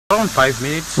around 5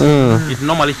 minutes. It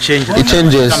normally changes. It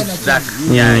changes. It comes dark.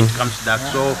 Yeah, it comes dark.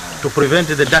 So to prevent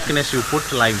the darkness, you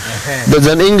put lime. There's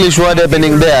an English word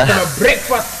happening there.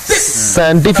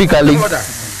 Scientifically.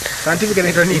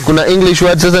 Kuna English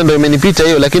word sasa ndio imenipita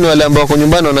hiyo, lakini wale ambao wako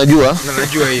nyumbani wanajua.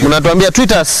 Mnatuambia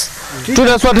tweet us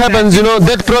what happens, you know,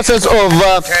 that process of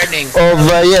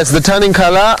yes, the turning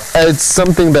color. It's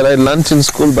something that I learned in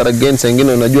school, but again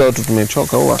sengine unajua watu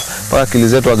tumechoka huwa paka akili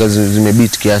zetu aga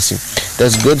zimebit kiasi.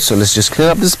 That's good. So let's just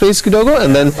clean up the space kidogo,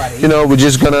 and then you know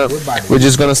we're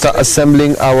just gonna start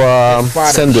assembling our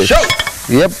sandwich.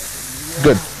 Yep.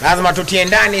 Good. Lazima tutie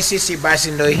ndani sisi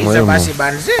basi ndio hizo basi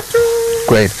buns zetu.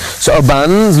 Great. So our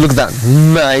buns, look at that.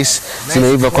 Nice.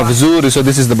 Zimeiva kwa vizuri. So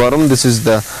this is the bottom, this is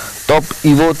the top.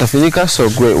 Ivo tafinika. So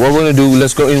great. What we're going to do,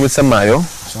 let's go in with some mayo.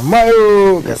 Some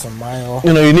mayo. Get some mayo.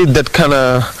 You know, you need that kind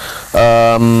of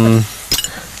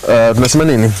tunasema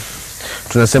nini?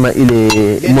 Tunasema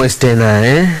ile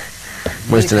moistena,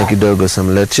 moistena kidogo,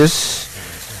 some lettuce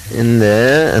in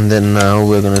there, and then now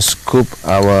we're going to scoop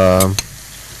our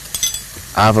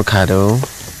avocado.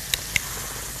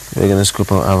 We're gonna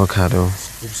scoop our avocado.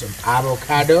 Scoop some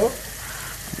avocado.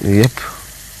 Yep.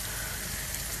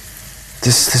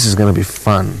 This is gonna be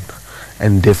fun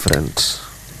and different.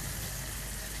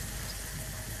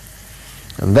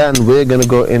 And then we're gonna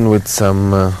go in with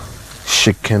some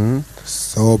chicken.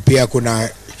 So pia kuna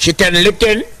chicken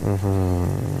licken.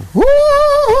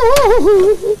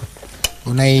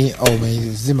 Unai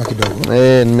umezima kidogo.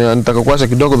 Nataka kuacha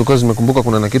kidogo because nimekumbuka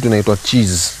kuna na kitu inaitwa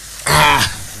cheese.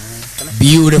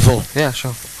 Beautiful. Yeah,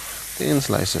 sure. Thin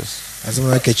slices. Lazima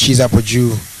weke cheese hapo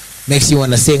juu. Makes you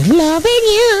want to sing loving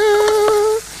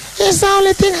you is the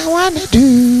only thing I want to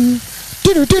do.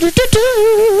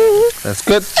 That's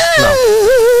good. Now,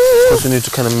 of course, we need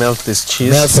to kind of melt this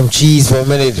cheese. Melt some cheese for a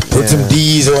minute. Put some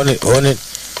D's on it.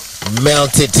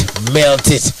 Melt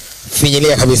it.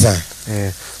 Finyilia kabisa.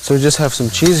 Yeah. So we just have some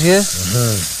cheese here.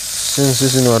 Since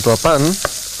this is watu wa pan,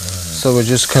 so we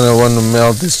just kind of want to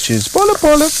melt this cheese.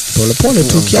 Pole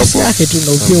tu kiasi yake tu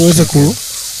na pia uweze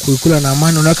kuikula na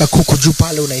amani. Unaweka kuku juu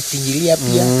pale unaifinyilia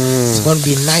pia. It's going to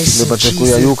be nice and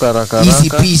cheesy. Easy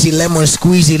peasy lemon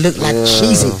squeezy, look like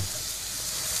cheesy.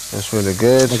 That's really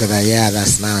good. Look at that. Yeah,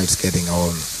 that's now it's getting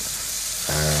on.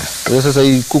 Sasa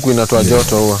hii kuku inatoa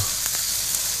joto huwa.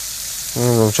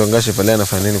 Mchongashi pale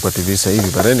anafanya nini kwa TV sasa hivi,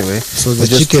 but anyway, so the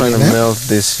chicken trying to melt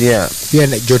this. Yeah, pia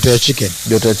joto ya chicken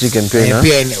pia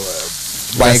pia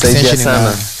by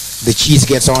extension the cheese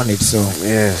gets on it, so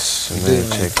yes, and then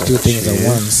check two things at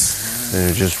once. Then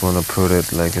you just want to put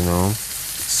it like, you know,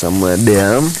 somewhere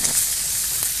there, and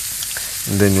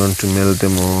then you want to melt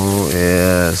them all.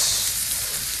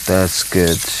 Yes, that's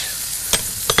good.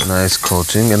 Nice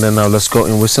coating. And then now let's go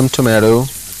in with some tomato.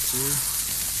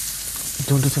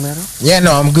 You want the tomato? Yeah,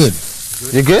 no, I'm good.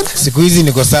 You good? Siku hizi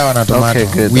niko sawa na tomato.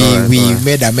 Okay, good. We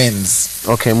made amends.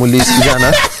 Okay,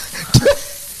 mulisikizana.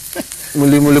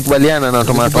 Mulikubaliana na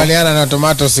tomato. Kubaliana na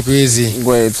tomato siku hizi.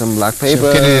 Wait, some black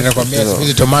pepper. Kile nakwambia siku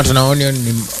hizi tomato na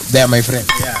onion there, my friend.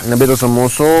 Yeah. And a bit of some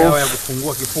also. Dawa ya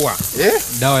kufungua kifua.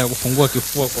 Dawa ya kufungua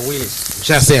kifua kwa Willis.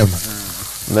 Shasema.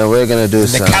 Then we're gonna do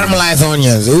some caramelized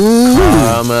onions. Ooh.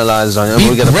 Caramelized onions.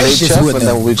 We get a plate, chef, and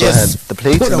then we go ahead the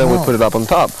plate, and then we put it up on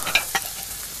top.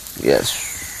 Yes.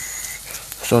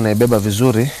 So naibeba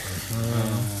vizuri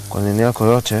kwa nini yako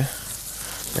yote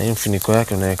na mfuniko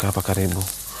yake unaweka hapa karibu.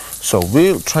 So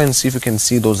we'll try and see if we can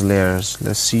see those layers.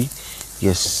 Let's see.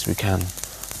 Yes, we can.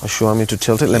 Or you want me to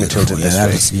tilt it? Let me tilt it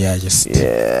this way. Yeah, just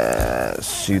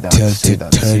see that. Tilt it,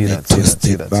 turn it, twist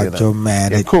it, back to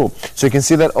man. Yeah, cool. So you can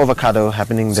see that avocado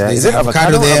happening there. So is it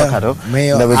avocado there? Avocado.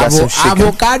 Then we got some chicken.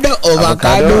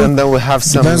 Avocado, and then we have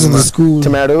some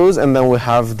tomatoes, and then we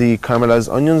have the caramelized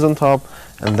onions on top,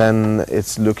 and then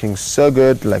it's looking so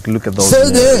good. Like, look at those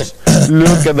layers.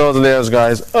 Look at those layers,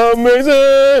 guys.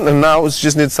 Amazing. And now it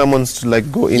just needs someone to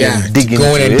like go in and dig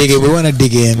into it. We want to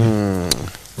dig in.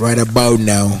 Right about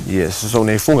now. Yes, so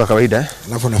unaifunga kawaida.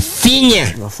 Alafu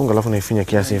unafinya. Unafunga alafu unaifinya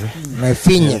kiasi hivi.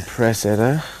 Unafinya. Press it,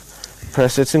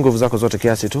 Press it, nguvu zako zote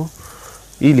kiasi tu.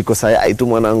 Hii liko sayai tu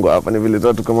mwanangu hapa, ni vile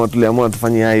tu kama tuliamua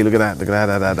tufanye yai. Look at that.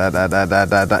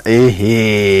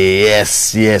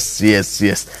 Yes.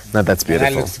 Now that's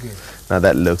beautiful. That looks good. Now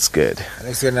that looks good.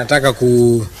 Alex, nataka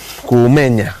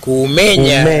kuumenya.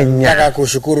 Nataka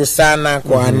kushukuru sana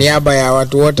kwa niaba ya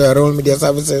watu wote wa Royal Media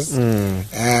Services.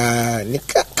 Ni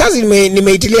kazi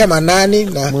nimeitilia manani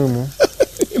na muhimu.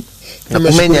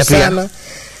 Nimeshukuru sana.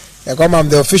 Ya kwamba I'm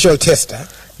the official tester.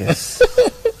 Yes.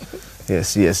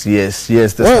 Yes.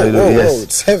 That's how you do. Yes.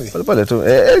 It's heavy. Pale tu.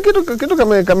 Kitu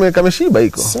kama shiba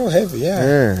iko. So heavy,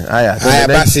 yeah. Aya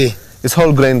basi. It's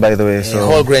whole grain, by the way. So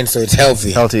whole grain, so it's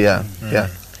healthy. Healthy, yeah. Yeah.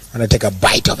 and I take a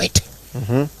bite of it.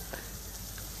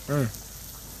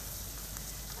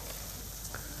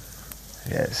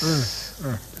 Yes.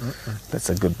 That's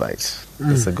a good bite.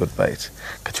 That's a good bite.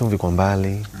 Kachumvi kwa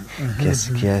mbali,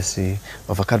 kiasi,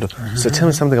 avocado. So tell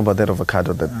me something about that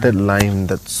avocado, that lime,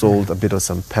 that salt, a bit of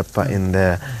some pepper in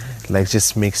there, like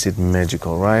just makes it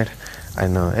magical, right? I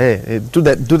know. Hey, do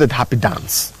that happy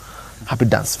dance. Happy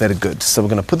dance, very good. So we're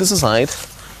gonna put this aside.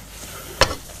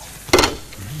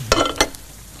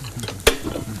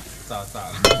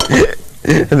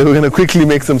 And then we're gonna quickly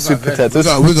make some sweet potatoes.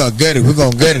 We're gonna get it. We're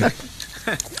gonna get it.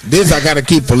 This I gotta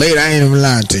keep for later. I ain't even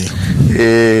lying to you.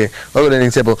 Yeah. What would an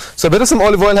example? So a bit of some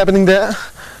olive oil happening there.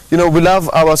 You know, we love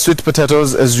our sweet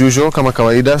potatoes as usual, kama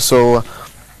kawaida. So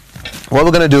what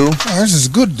we're gonna do? Oh, this is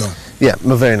good though. Yeah,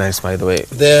 very nice by the way.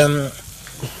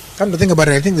 Come to think about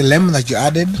it, I think the lemon that you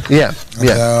added. Yeah.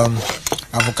 The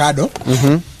avocado.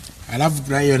 I love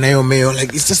mayo.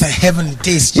 Like it's just a heavenly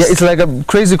taste. Yeah, it's like a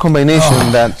crazy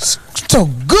combination that's so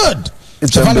good.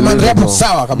 It's unbelievable.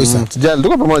 So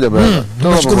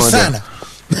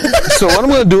what I'm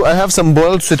going to do, I have some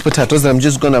boiled sweet potatoes and I'm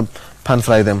just going to pan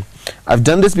fry them. I've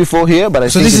done this before here, but I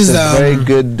think this is a very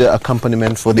good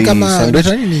accompaniment for the sandwich.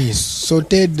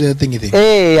 Sauteed thingy thing.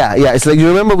 Yeah. It's like, you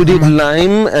remember we did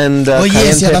lime and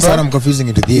yes, that's what I'm confusing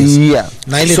it with this. Yeah.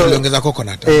 So,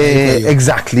 coconut.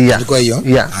 Exactly, yeah.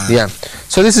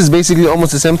 So this is basically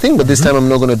almost the same thing, but this time I'm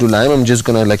not going to do lime. I'm just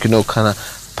going to, kind of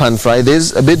pan fry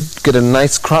this a bit, get a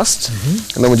nice crust,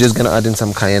 and then we're just going to add in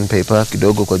some cayenne pepper,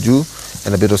 kidogo kwa juu,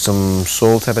 and a bit of some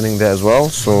salt happening there as well.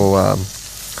 So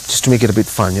just to make it a bit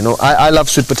fun, I love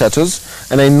sweet potatoes,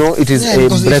 and I know it is a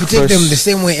breakfast. If you take them the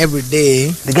same way every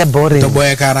day, they get boring. They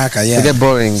get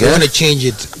boring. So you want to change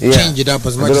it up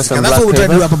as much as you can. That's what we try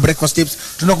to do up breakfast tips.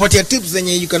 To know what your tips, then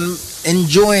you can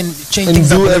enjoy and change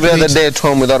things up. And do every other day at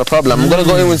home without a problem. I'm going to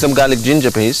go in with some garlic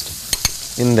ginger paste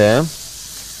in there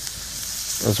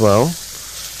as well,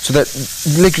 so that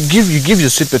you give your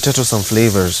sweet potato some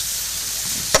flavors.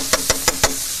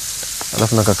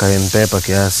 Alafu na cayenne pepper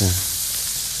kiasi,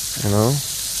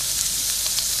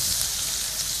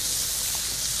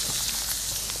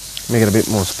 make it a bit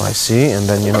more spicy, and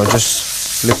then just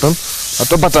flip them.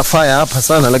 Atopata fire hapa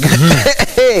sana, like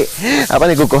hapa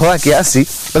ni kukohoa kiasi,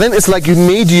 but then it's like you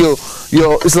made your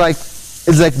it's like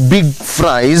big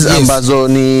fries, ambazo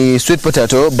ni sweet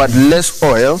potato but less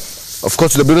oil. Of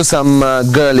course, with a bit of some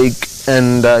garlic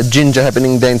and ginger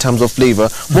happening there in terms of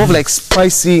flavor. More of like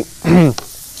spicy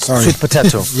sweet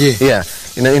potato. Yeah.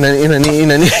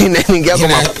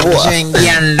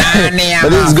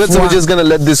 But it's good, so we're just going to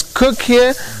let this cook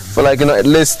here for like, at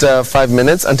least 5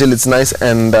 minutes until it's nice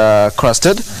and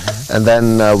crusted. And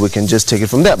then we can just take it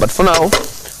from there. But for now,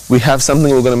 we have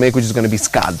something we're going to make, which is going to be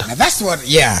scad. Now that's what,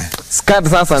 Scad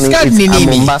sasa it's a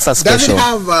Mombasa special.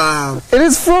 Does it have... It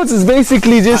is fruit. It's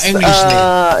basically just... English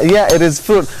name. Yeah, it is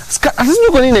fruit. Scad, I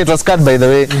don't know it was scad, by the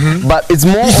way, but it's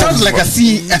more... It sounds like a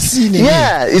sea name.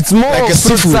 Yeah, it's more like a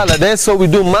fruit salad. So we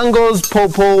do mangoes,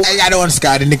 pawpaw... I don't want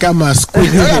scad. And they come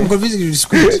squid. I'm confusing with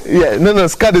squid. Yeah, no,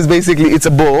 scad is basically, it's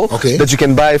a bowl that you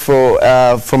can buy from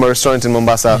a restaurant in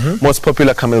Mombasa, most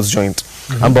popular Camel's Joint.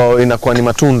 Ambao inakuwa ni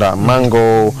matunda,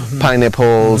 mango,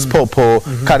 pineapples, pawpaw,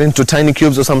 cut into tiny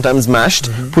cubes or sometimes mashed,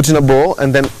 put in a bowl,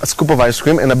 and then a scoop of ice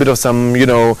cream and a bit of some,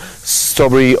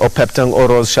 strawberry or peptang or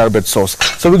rose sherbet sauce.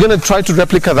 So we're going to try to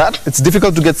replicate that. It's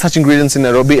difficult to get such ingredients in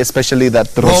Nairobi, especially that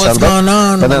rose sherbet. What's going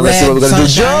on? But then let's see what we're going to do.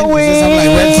 Joey! Something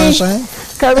like red sunshine?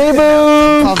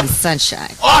 Karibu! Call me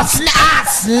Sunshine. Oh,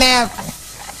 snap!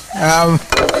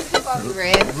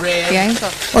 Red. Yeah.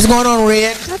 What's going on,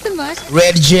 Red? Nothing much.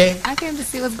 Red J. I came to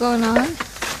see what's going on.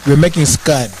 We're making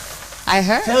scud. I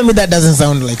heard. Tell me that doesn't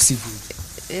sound like seafood.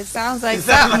 It sounds like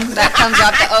something that comes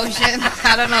out the ocean.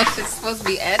 I don't know if it's supposed to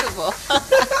be edible.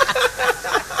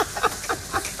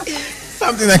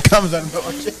 Something that comes out of the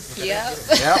ocean. Yep.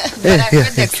 But I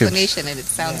heard the explanation and it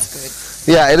sounds good.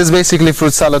 Yeah, it is basically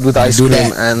fruit salad with ice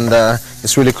cream, and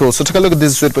it's really cool. So take a look at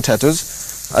these sweet potatoes.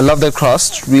 I love that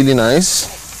crust, really nice.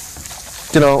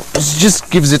 It just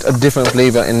gives it a different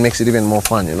flavor and makes it even more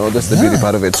fun, That's the beauty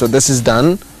part of it. So this is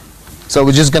done. So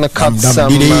we're just going to cut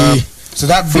some so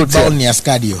that big bowl ni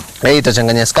ascadio.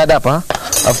 Itachanganya scad hapa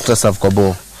after serve kwa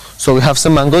bowl. So we have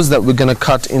some mangoes that we're going to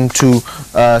cut into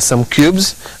some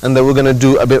cubes, and then we're going to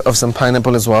do a bit of some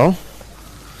pineapple as well.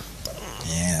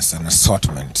 Yes, an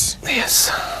assortment. Yes.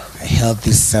 A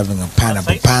healthy serving of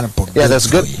pineapple. Yeah, that's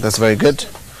good. That's very good.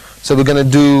 So we're going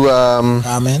to do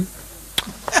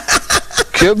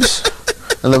cubes,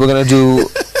 and then we're going to do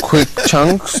quick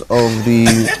chunks of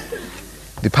the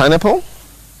pineapple.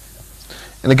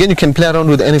 And again, you can play around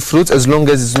with any fruits as long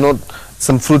as it's not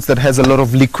some fruits that has a lot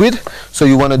of liquid. So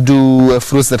you want to do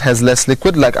fruits that has less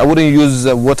liquid. Like I wouldn't use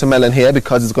watermelon here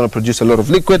because it's going to produce a lot of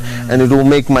liquid, and it will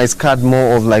make my scud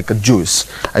more of like a juice.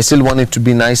 I still want it to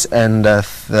be nice and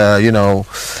you know,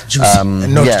 juicy,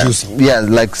 not juicy. Yeah,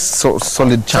 like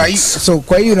solid chunks. So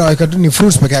kwa hiyo unaweka tu ni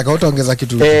fruits peke yake, utaongeza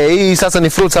kitu. Hii sasa ni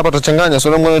fruits hapa tutachanganya. So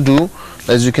what I'm going to do,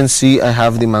 as you can see, I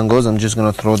have the mangoes. I'm just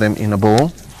going to throw them in a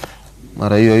bowl.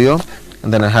 Mara hiyo.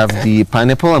 And then I have the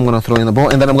pineapple I'm going to throw in the bowl,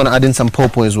 and then I'm going to add in some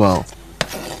pawpaw as well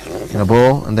in a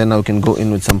bowl, and then now we can go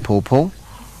in with some pawpaw.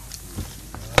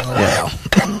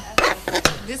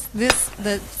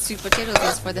 The sweet potatoes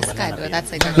is for the scud, or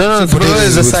that's like no, potatoes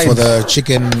is a side for the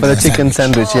chicken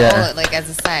sandwich. Yeah, like as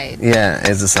a side. Yeah,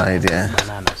 as a side. Yeah,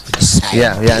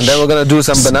 yeah, and then we're going to do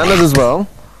some bananas as well.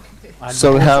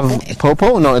 So we have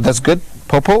pawpaw. No, that's good.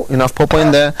 Pawpaw, enough pawpaw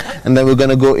in there, and then we're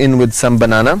going to go in with some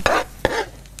banana.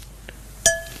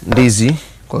 Ndizi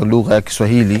kwa lugha ya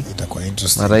Kiswahili. Itakuwa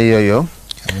interesting. Mara hiyo.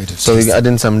 So we add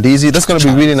in some ndizi. That's going to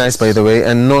be really nice, by the way,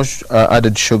 and no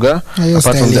added sugar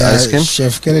apart from the ice cream.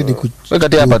 Chef Kennedy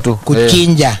weka hapa tu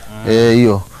kuchinja.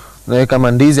 Hiyo. Naweka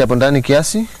mandizi hapo ndani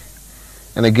kiasi.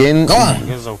 And again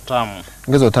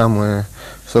ongeza utamu.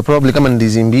 So probably kama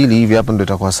ndizi mbili hivi hapo ndio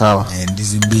itakuwa sawa.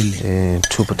 Ndizi mbili.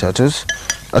 2 potatoes.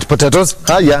 Potatoes?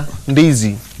 Haya,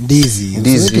 ndizi.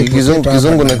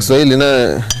 Kizungu na Kiswahili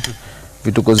na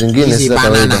vituko zingine sasa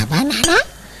kawaida.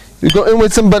 We go in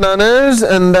with some bananas,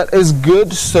 and that is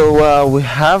good. So we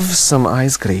have some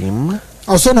ice cream.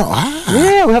 Oh, so no.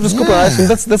 Yeah, we have a scoop of ice cream.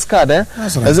 That's good, eh?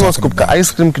 Lazima scoop ka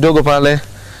ice cream kidogo pale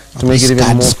to make it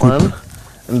even more fun.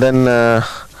 And then na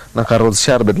rose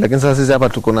sherbet. Lakini sasa sisi hapa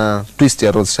tuko na twist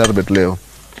ya rose sherbet leo.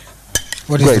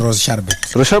 What is rose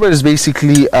sherbet? Rose sherbet is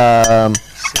basically a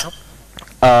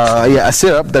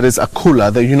syrup that is a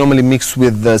cola that you normally mix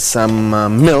with some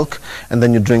milk, and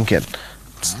then you drink it.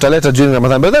 Taleta during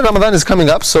Ramadan, but then Ramadan is coming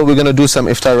up, so we're going to do some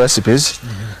iftar recipes.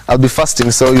 I'll be fasting,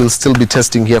 so you'll still be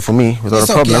testing here for me without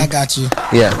a problem. Okay, I got you.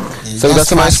 Yeah. So we got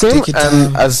some ice cream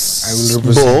and as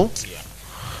bowl.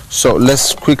 So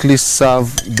let's quickly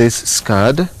serve this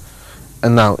scud.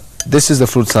 And now this is the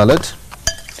fruit salad,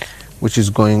 which is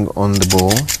going on the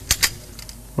bowl,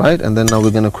 right? And then now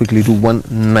we're going to quickly do one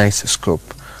nice scoop.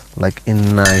 Like a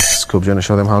nice scoop. Do you want to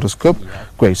show them how to scoop?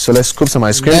 Great. So let's scoop some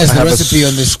ice cream. There's the recipe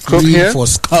on the screen here for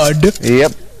scud.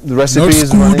 Yep. The recipe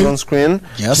is running on screen.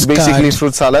 It's basically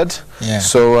fruit salad. Yeah.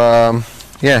 So,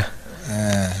 yeah.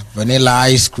 Vanilla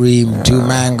ice cream, 2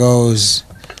 mangoes,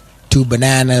 2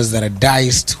 bananas that are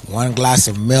diced, 1 glass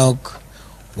of milk,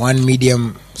 1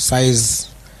 medium size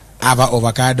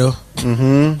avocado.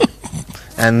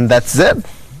 And that's it.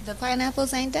 The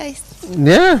pineapples ain't diced.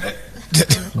 Yeah.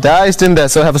 Diced in there.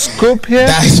 So I have a scoop here.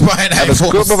 Diced pineapples. I have a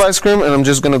scoop of ice cream, and I'm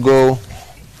just gonna go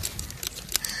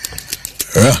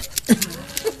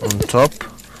on top.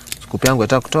 Scoop yangu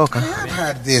itaka kutoka. I've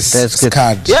had this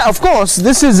scud. Yeah, of course.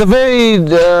 This is a very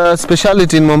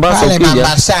speciality in Mombasa. Pale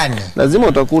Mombasani. Lazima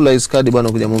utakula scud bwana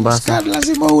kuja Mombasa. Scud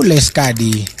lazima ule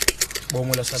scud.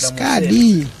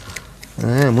 Scud.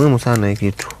 Muhimu sana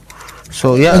hiki kitu.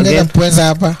 So yeah, again. Pweza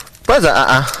hapa.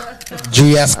 Pweza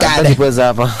juu ya scud. Pweza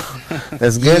hapa.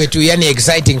 That's good. Iwe tu yani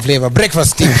exciting flavor.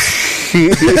 Breakfast tea.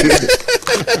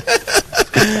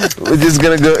 We're just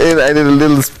gonna go in. I need a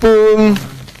little spoon.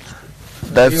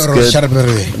 That's good.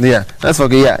 Yeah, that's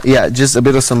okay. Yeah, just a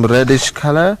bit of some reddish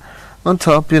color on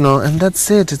top, you know, and that's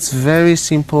it. It's very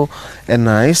simple and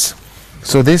nice.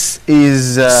 So this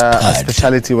is a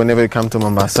speciality whenever you come to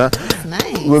Mombasa.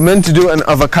 Nice. We're meant to do an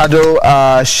avocado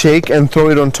shake and throw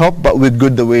it on top, but we're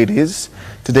good the way it is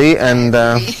today. And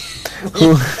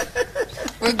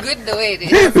we're good the way it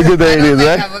is. We're good the way it is,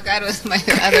 right? Avocado is my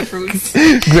other fruits.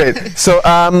 Great. So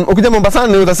ukija Mombasa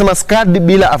ni utasema scud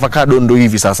bila avocado ndo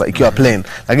hivi sasa ikiwa plain.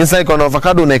 Lakini sasa iko na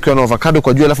avocado na ikiwa na avocado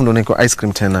kwa juu alafu ndo unaiko ice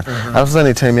cream tena. Alafu sasa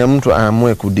ni time ya mtu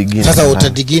aamue kudigini. Sasa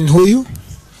utadigini huyu?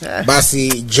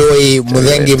 Basi Joy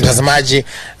Mudhengi mtazamaji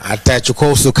atachukua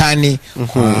usukani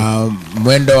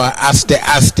mwendo wa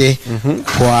aste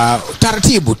kwa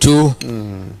taratibu tu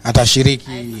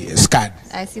atashiriki scud.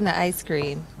 I seen the ice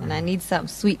cream and I need something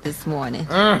sweet this morning.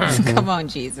 Come on,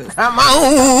 Jesus. Come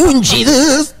on,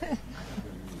 Jesus.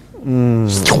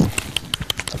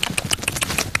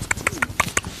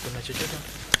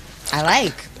 I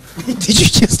like. Did you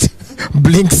just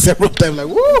blink several times like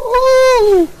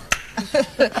woo?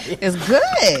 It's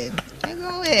good.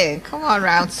 Go ahead. Come on,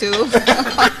 round 2.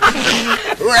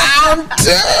 Round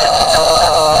 2.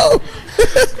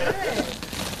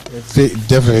 It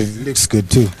definitely looks good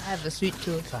too. I have a sweet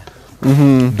tooth.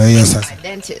 My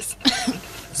dentist.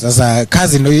 Sasa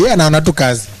kazi ndio yeye anaona tu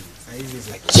kazi.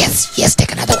 Yes,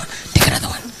 take another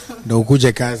one. Ndio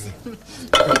ukuje kazi.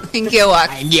 Ingia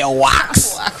work. Ingia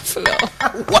wax.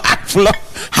 Workflow.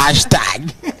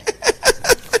 Hashtag.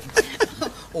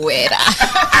 Wera.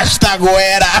 Hashtag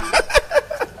wera.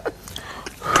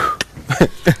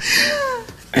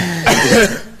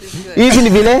 Hivi ni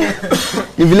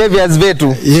vile viazi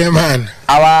vyetu. Yeah man.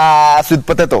 Our sweet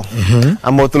potato.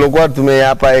 Ambao tulikuwa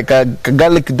tumeyapa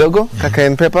garlic kidogo, ka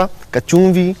cayenne pepper, ka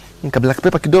chumvi, ka black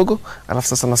pepper kidogo,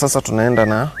 alafu sasa tunaenda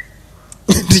na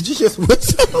Did you just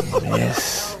whistle?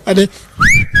 yes. Ade.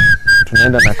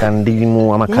 Tunaenda na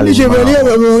kandimu ama Nimeongeza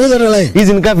kalimau. na line.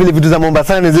 Hizi ni kama vile vitu za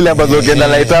Mombasa zile ambazo ukienda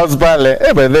lighthouse pale.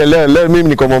 Leo mimi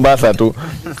niko Mombasa tu.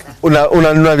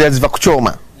 Unanunua viazi vya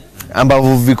kuchoma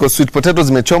ambavyo viko sweet potatoes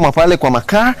zimechoma pale kwa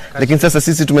makaa, lakini sasa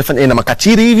sisi tumefanya na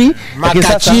makachiri hivi.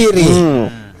 Makachiri.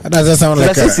 That doesn't sound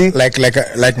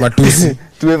like matusi.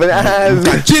 Tumefanya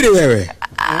makachiri wewe.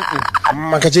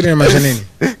 Makachiri ni maana nini?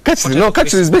 Kachiri. No,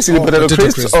 kachiri is basically potato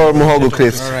crisps or muhogo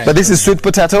crisps. Right. But this is sweet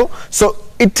potato. So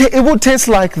it would taste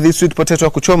like the sweet potato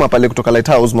kuchoma pale kutoka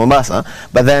Lighthouse Mombasa,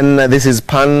 but then this is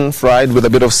pan fried with a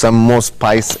bit of some more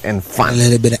spice and fun. A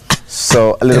little bit.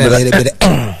 So a little bit.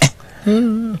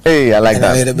 Hey, I like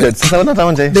that. Good.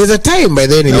 There's a time by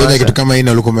then niliona kitu kama hii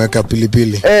na ulikuwa umeweka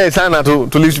pilipili. Sana tu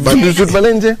tulishoot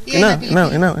pale nje.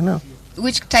 No.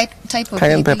 Which type of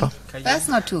cayenne pepper? That's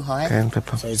not too hard. Cayenne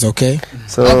pepper. So it's okay.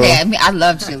 So okay, I mean I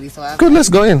love chili, so good. Let's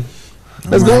go in.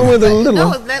 Let's go with a little.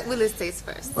 No, let Willis taste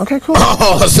first. Okay, cool.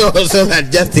 Oh, so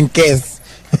that just in case.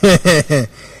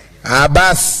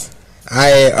 Abbas,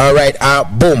 all right.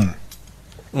 Boom.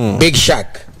 Big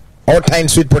Shack. All time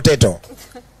sweet potato.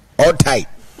 All tight.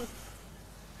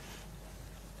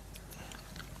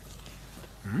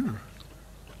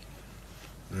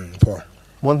 Pour.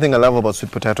 One thing I love about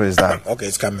sweet potato is that okay,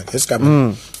 it's coming.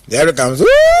 There it comes.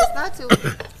 It's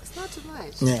not too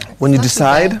much. Yeah. When you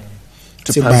decide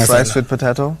to pan fry sweet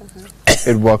potato,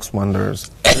 it works wonders.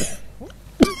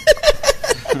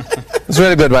 It's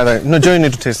really good, by the way. No, Joey, you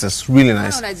need to taste this. Really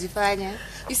nice.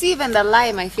 You see, even the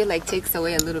lime, I feel like takes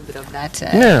away a little bit of that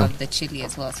of the chili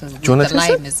as well. So do you want to the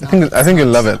taste lime it? is not. I think you'll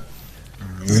love it.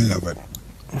 You'll love it.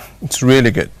 It's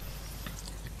really good.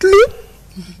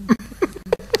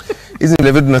 Isn't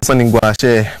it good? Not sunning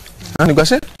guache. Ni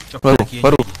guache? Waru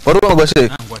guache.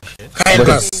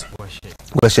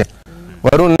 Guache.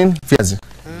 Waru nin viazi.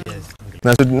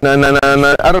 Na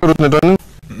arrowroot na doni.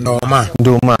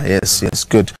 Ndoma. Yes,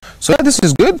 good. So yeah, this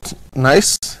is good.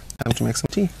 Nice. Time to make some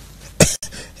tea.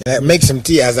 Make some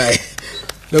tea as I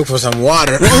look for some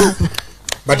water.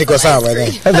 But it goes out by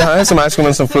then. I have some ice cream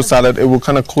and some fruit salad. It will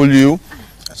kind of cool you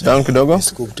down kidogo.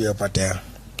 Scoop to your patea.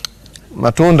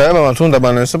 Matunda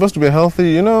bana. It's supposed to be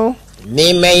healthy, you know.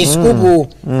 Nimeiskupu.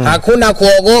 Hakuna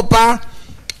kuogopa.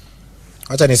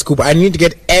 Acha ni scoop. I need to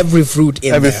get every fruit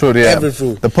in every there. Fruit, yeah. Every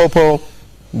fruit. The pawpaw,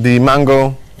 the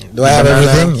mango. Do I have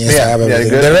everything? Yes, I have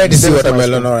everything. The red is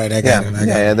watermelon. All right, I got it.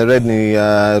 Yeah, the red ni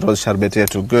rose sherbet here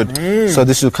too. Good. So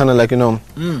this will kind of like, you know,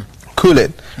 cool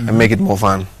it and make it more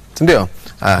fun. Sindio?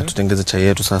 Tutengeze chai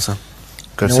yetu sasa.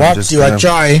 What you are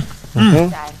chai?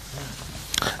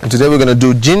 And today we're going to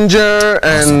do ginger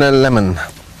and lemon.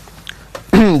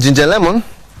 Ginger lemon.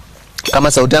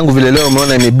 Kama sauti yangu vile leo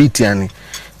umeona imebit yani.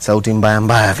 Sauti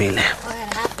mbaya vile. What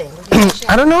happened?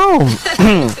 I don't know.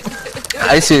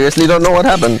 I seriously don't know what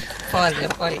happened.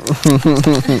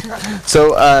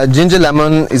 So ginger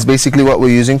lemon is basically what we're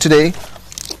using today,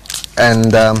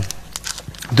 and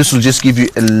this will just give you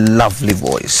a lovely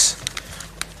voice.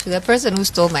 The person who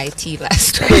stole my tea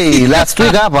last week. Hey, last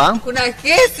week hapa. Kuna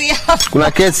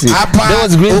kesi. That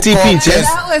was green tea peach. Yes?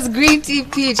 That was green tea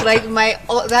peach. Like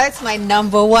that's my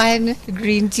number one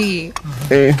green tea.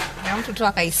 Hey. Mtu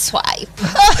akaiswipe.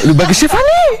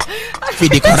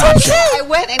 Feed the corruption. I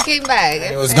went and came back.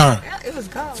 It was gone. It was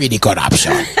gone. Feed the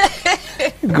corruption.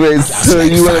 Great. So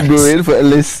you want to brew it for at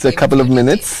least a couple of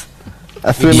minutes.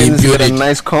 3 minutes to get a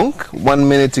nice conch. 1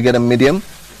 minute to get a medium.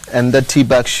 And that tea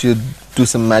bag should do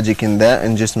some magic in there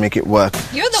and just make it work.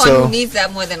 You're the one who needs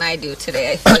that more than I do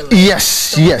today, I feel like. Yes,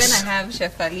 so yes. We're going to have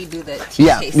Chef Ali do the tea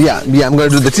tasting. Yeah, I'm going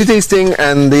to do the tea tasting,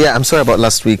 and I'm sorry about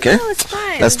last week, eh? No, it's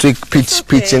fine. Last week,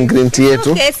 peach and green tea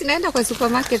too. Okay, sinaenda kwa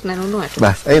supermarket na nunua tu.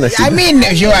 I mean,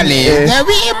 usually,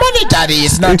 the monetary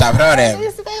is not a problem.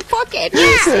 It's my pocket.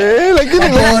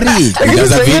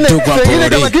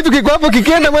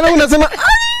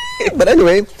 But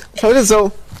anyway, so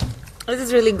this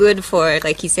is really good for,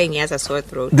 like he's saying, he has a sore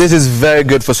throat. This is very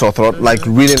good for sore throat, like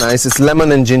really nice. It's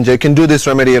lemon and ginger. You can do this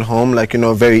remedy at home, like, you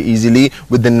know, very easily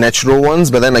with the natural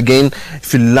ones. But then again,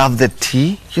 if you love the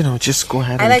tea, you know, just go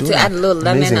ahead and do it. I like to add a little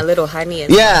lemon, a little honey.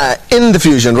 Yeah, in the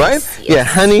fusion, right? Yes. Yeah,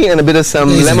 honey and a bit of some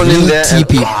lemon in there. Tea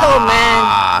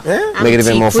Oh, man. Make it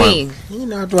even more fun. You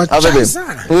know, watu wachache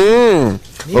sana.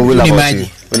 But we love our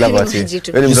tea. We love our tea.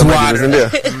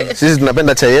 Sisi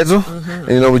tunapenda chai yetu.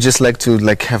 You know, we just like to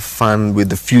have fun with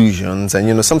the fusions, and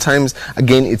you know, sometimes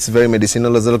again it's very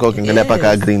medicinal. As well,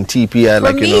 green tea,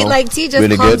 for me, like tea just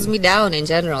really calms me down in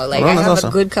general. Like I have a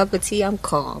good cup of tea, I'm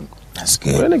calm. That's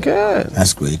good. Really good.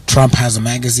 That's great. Trump has a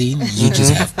magazine. You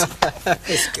just have to.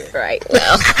 That's good. Right.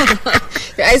 Well,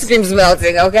 your ice cream's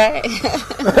melting. Okay.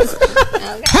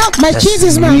 Help! My cheese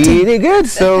is melting. Really good.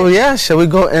 So yeah, shall we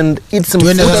go and eat some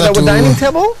food at our dining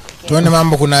table? Tuone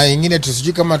mambo kuna ingine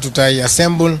tusijui kama tutai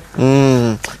assemble.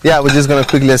 Yeah, we're just gonna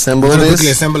quickly assemble this.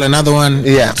 Quickly assemble another one.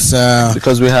 Yeah.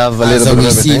 Because we have a little bit of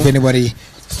everything. See if anybody,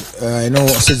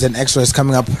 since an extra is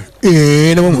coming up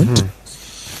in a moment.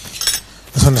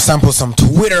 I'm gonna sample some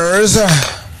Twitters.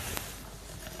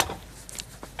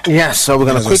 Yeah, so we're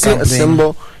gonna quickly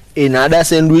assemble another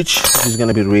sandwich, which is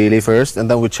gonna be really first, and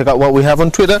then we'll check out what we have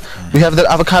on Twitter. We have that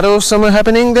avocado somewhere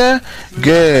happening there.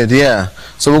 Good, yeah.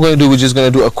 So we're just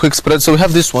gonna do a quick spread. So we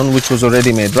have this one, which was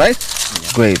already made, right?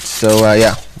 Great. So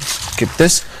yeah, keep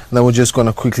this. And then we're just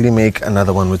gonna quickly make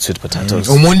another one with sweet potatoes.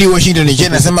 Umundi Washington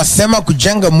nasema sema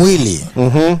kujenga mwili.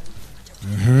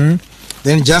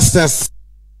 Then just as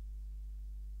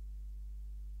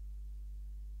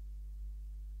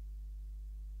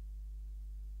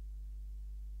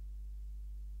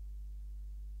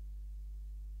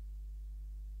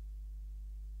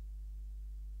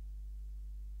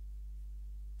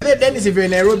Dennis, if you're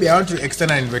in Nairobi, I want to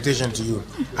extend an invitation to you.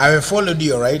 I have followed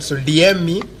you, right? So DM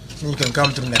me, and you can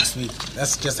come to next week.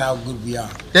 That's just how good we are.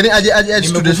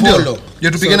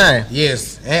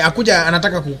 Yes. Akuja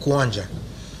anataka kuonja.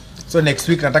 So next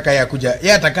week nataka yeye akuja.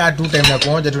 Yeye atakaa tu time ya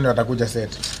kuonja tu ndio atakuja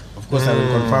set. Of course I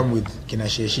will confirm with kina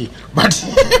Sheshi. But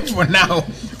for now,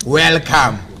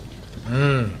 welcome.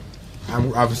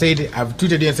 I've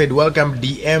tweeted you and said welcome,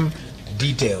 DM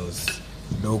details.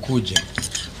 No kuja.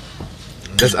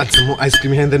 Let's add some more ice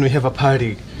cream here and then we have a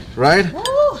party, right?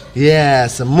 Woo. Yeah,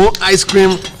 some more ice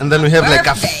cream and then we have like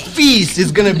a feast.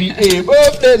 It's gonna be a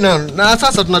birthday. Na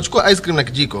sasa tunachukua ice cream na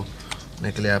kijiko.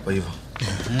 Naekelea hapa hivyo.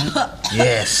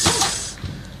 Yes.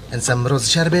 And some rose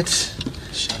sherbet.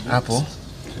 Apple.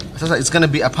 Sasa it's gonna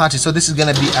be a party. So this is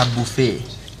gonna be a buffet.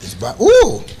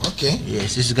 Ooh, okay.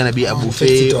 Yes, this is gonna be a buffet.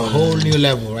 Takes it to a whole new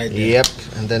level right there. Yep.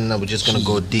 And then we're just gonna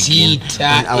go dig in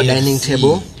on our dining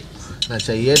table. Na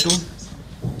chai yetu.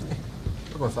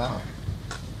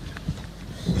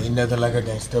 Ain't nothing like a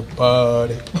gangster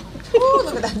party. Ooh,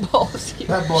 look at that bowl.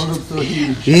 That bowl looks so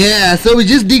huge. Yeah, so we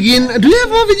just dig in. Do you have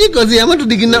more veggies? I want to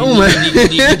dig in now.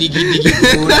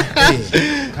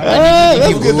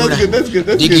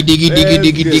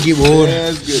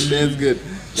 That's good.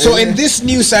 So in this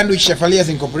new sandwich, Chef Ali has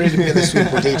incorporated the sweet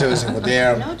potatoes over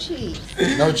there. No cheese.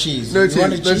 No cheese. No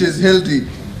cheese. Healthy.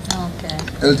 Okay.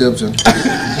 Healthy option.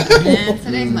 Man,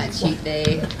 today's my cheat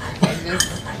day.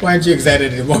 Why aren't you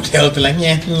excited about health? Like,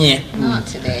 yeah. Not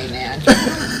today, man.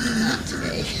 Not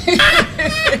today.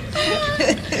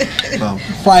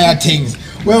 Fire things.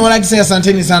 Well, I'd like to say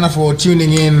asanteni sana for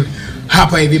tuning in.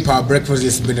 Hapa hivi Power Breakfast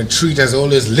has been a treat as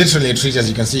always, literally a treat. As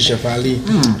you can see, Chef Ali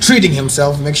treating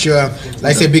himself. Make sure, like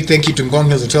I say, big thank you to Ngong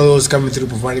Hills Hotel who's coming through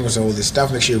providing us all this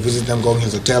stuff. Make sure you visit them, Ngong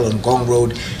Hills Hotel on Ngong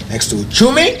Road next to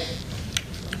Chumi.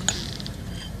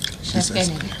 Chef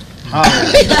Kennedy.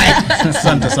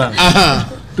 Asante sana.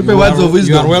 Tupe words of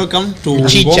wisdom. You are welcome to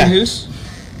Ngong Hills.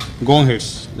 Ngong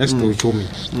Hills next to Chumi.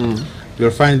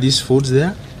 You'll find these foods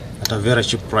there at a very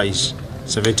cheap price.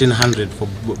 1,700 for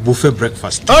buffet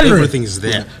breakfast. Everything is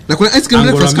there. Na kuna ice cream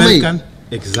breakfast kama hii.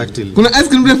 Exactly. Kuna ice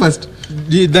cream breakfast.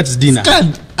 That's dinner.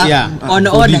 Yeah. On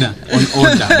order. Dinner.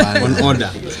 On order.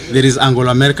 There is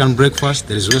Anglo-American breakfast,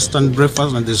 there is Western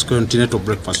breakfast, and there is continental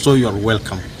breakfast. So you are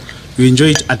welcome. You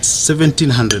enjoy it at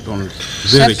 1,700 only.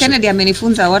 Very Chef Kennedy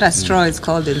amenifunza what a straw is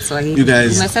called in Swahili. You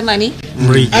guys. Umesema ni?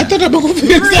 Mrija. I thought about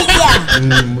Mrija.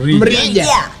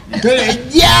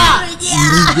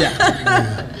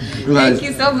 Thank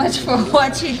you so much for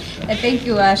watching, and thank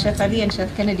you Chef Ali and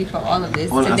Chef Kennedy for all of this.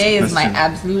 Today is my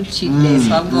absolute cheat day,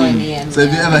 so I'm going in. So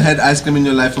have you ever had ice cream in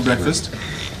your life for breakfast?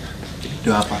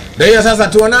 There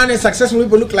sasa tuonane. Successful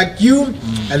people look like you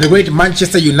and the great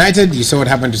Manchester United. You saw what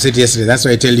happened to City yesterday. That's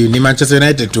why I tell you, ni Manchester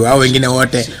United tu au wengine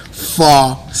wote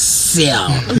for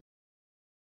sale.